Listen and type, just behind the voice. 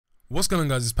What's going on,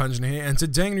 guys? It's Panjana here, and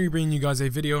today I'm going to be bringing you guys a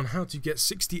video on how to get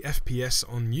 60 FPS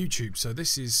on YouTube. So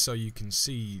this is so you can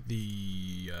see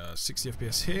the 60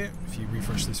 FPS here. If you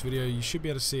refresh this video, you should be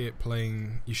able to see it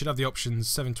playing. You should have the options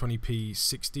 720p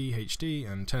 60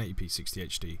 HD and 1080p 60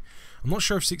 HD. I'm not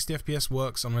sure if 60 FPS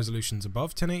works on resolutions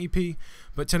above 1080p,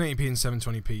 but 1080p and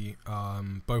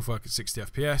 720p both work at 60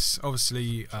 FPS.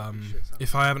 Obviously,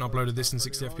 if I haven't uploaded this in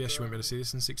 60 FPS, you won't be able to see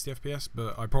this in 60 FPS,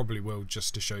 but I probably will,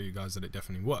 just to show you guys that it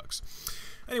definitely works.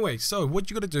 Anyway, so what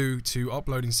you got to do to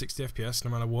upload in 60 FPS,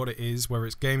 no matter what it is, whether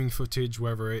it's gaming footage,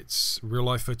 whether it's real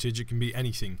life footage, it can be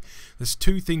anything. There's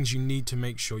two things you need to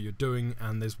make sure you're doing,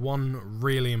 and there's one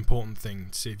really important thing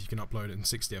to see if you can upload it in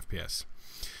 60 FPS.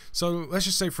 So let's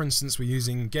just say, for instance, we're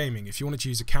using gaming. If you wanted to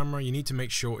use a camera, you need to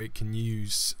make sure it can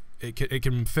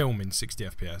can film in 60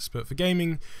 FPS. But for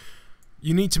gaming,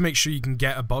 you need to make sure you can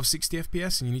get above 60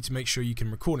 FPS, and you need to make sure you can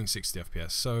record in 60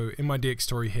 FPS. So in my DX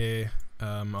story here,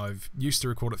 I've used to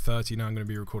record at 30, now I'm going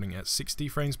to be recording at 60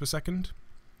 frames per second.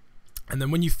 And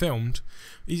then when you filmed,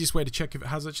 the easiest way to check if it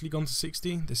has actually gone to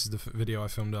 60, this is the video I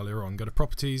filmed earlier on. Go to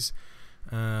Properties,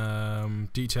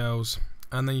 Details,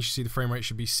 and then you should see the frame rate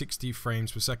should be 60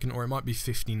 frames per second, or it might be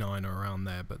 59 or around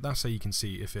there, but that's how you can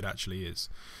see if it actually is.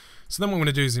 So then what I'm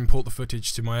going to do is import the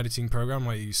footage to my editing program.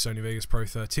 I use Sony Vegas Pro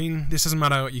 13. This doesn't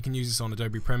matter, you can use this on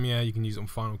Adobe Premiere, you can use it on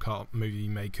Final Cut, Movie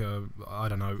Maker, I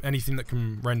don't know, anything that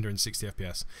can render in 60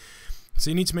 FPS. So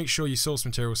you need to make sure your source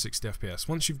material is 60 FPS.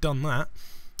 Once you've done that,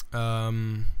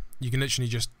 you can literally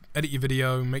just edit your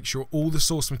video, make sure all the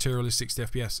source material is 60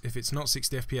 FPS. If it's not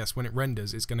 60 FPS, when it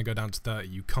renders, it's going to go down to 30.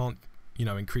 You can't,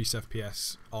 increase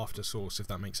FPS after source, if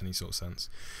that makes any sort of sense.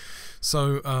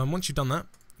 So once you've done that,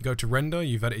 go to render.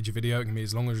 You've edited your video. It can be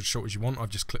as long or as short as you want. I've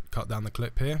just cut down the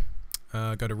clip here.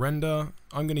 Go to render.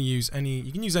 I'm going to use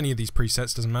you can use any of these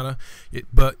presets, doesn't matter.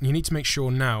 But you need to make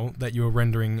sure now that you're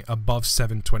rendering above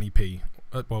 720p.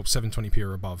 Well, 720p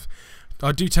or above.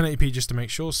 I do 1080p just to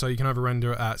make sure, so you can either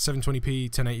render at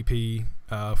 720p, 1080p,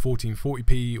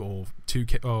 1440p, or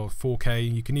 2K or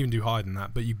 4K. You can even do higher than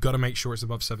that, but you've got to make sure it's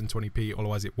above 720p,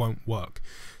 otherwise it won't work.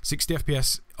 60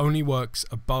 FPS only works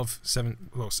above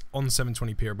on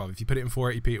 720p or above. If you put it in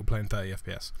 480p, it'll play in 30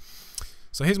 FPS.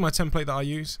 So here's my template that I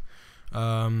use.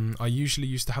 I usually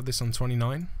used to have this on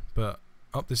 29, but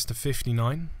up this to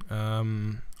 59.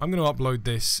 I'm going to upload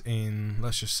this in,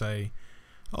 let's just say,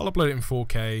 I'll upload it in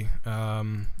 4K.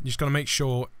 You just got to make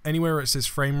sure anywhere where it says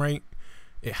frame rate,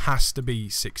 it has to be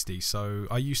 60. So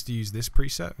I used to use this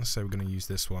preset. Let's say we're going to use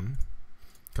this one.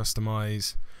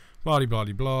 Customize, blah blah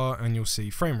blah blah, and you'll see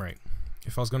frame rate.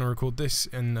 If I was going to record this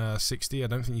in 60, I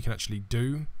don't think you can actually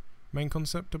do main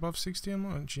concept above 60. I'm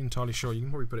not actually entirely sure. You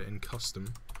can probably put it in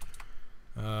custom.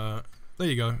 There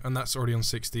you go, and that's already on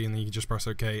 60, and then you can just press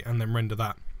OK and then render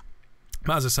that.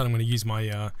 But as I said, I'm going to use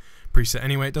my preset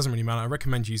anyway. It doesn't really matter. I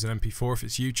recommend using MP4 if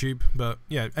it's YouTube. But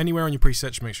yeah, anywhere on your preset,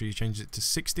 just make sure you change it to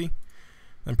 60.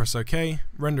 Then press OK.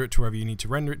 Render it to wherever you need to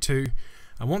render it to.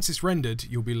 And once it's rendered,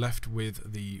 you'll be left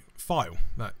with the file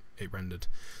that it rendered.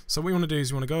 So what you want to do is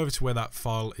you want to go over to where that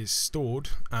file is stored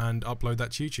and upload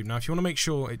that to YouTube. Now, if you want to make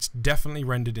sure it's definitely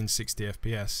rendered in 60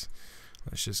 FPS,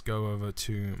 let's just go over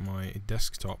to my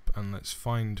desktop and let's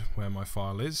find where my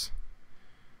file is.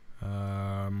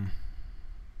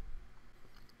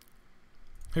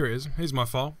 Here it is. Here's my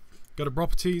file. Go to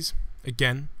Properties,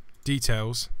 again,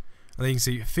 Details, and then you can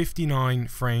see 59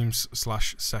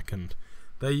 frames/second.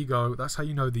 There you go. That's how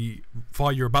you know the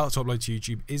file you're about to upload to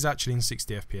YouTube is actually in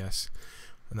 60 FPS.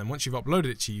 And then once you've uploaded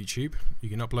it to YouTube, you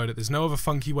can upload it. There's no other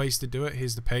funky ways to do it.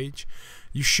 Here's the page.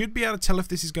 You should be able to tell if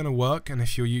this is going to work and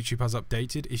if your YouTube has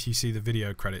updated if you see the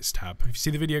video credits tab. If you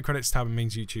see the video credits tab, it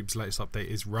means YouTube's latest update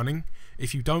is running.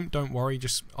 If you don't worry.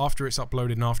 Just after it's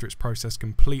uploaded and after it's processed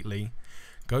completely,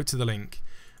 go to the link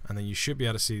and then you should be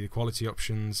able to see the quality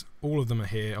options. All of them are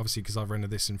here, obviously, because I've rendered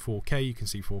this in 4K. You can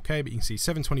see 4K, but you can see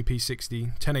 720p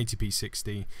 60, 1080p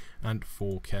 60, and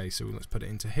 4K. So let's put it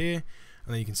into here,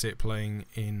 and then you can see it playing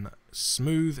in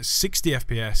smooth 60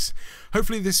 FPS.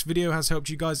 Hopefully this video has helped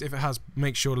you guys. If it has,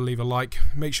 make sure to leave a like.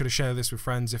 Make sure to share this with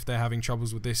friends if they're having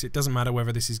troubles with this. It doesn't matter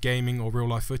whether this is gaming or real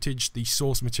life footage. The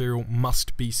source material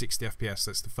must be 60 FPS.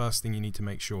 That's the first thing you need to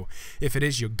make sure. If it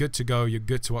is, you're good to go. You're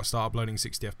good to start uploading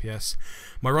 60 FPS.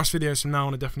 My Rust videos from now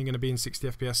on are definitely going to be in 60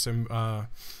 FPS. So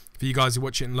for you guys who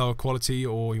watch it in lower quality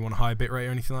or you want a higher bitrate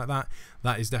or anything like that,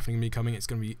 that is definitely going to be coming. It's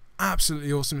going to be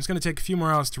absolutely awesome. It's going to take a few more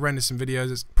hours to render some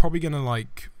videos. It's probably going to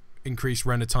increase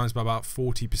render times by about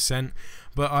 40%,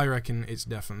 but I reckon it's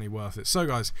definitely worth it. So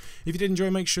guys, if you did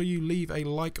enjoy, make sure you leave a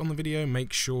like on the video,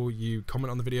 make sure you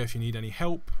comment on the video if you need any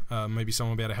help. Maybe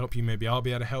someone will be able to help you, maybe I'll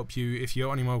be able to help you. If you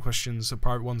got any more questions or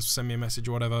private ones, send me a message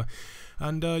or whatever.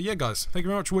 And yeah guys, thank you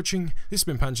very much for watching. This has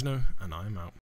been Pangino, and I'm out.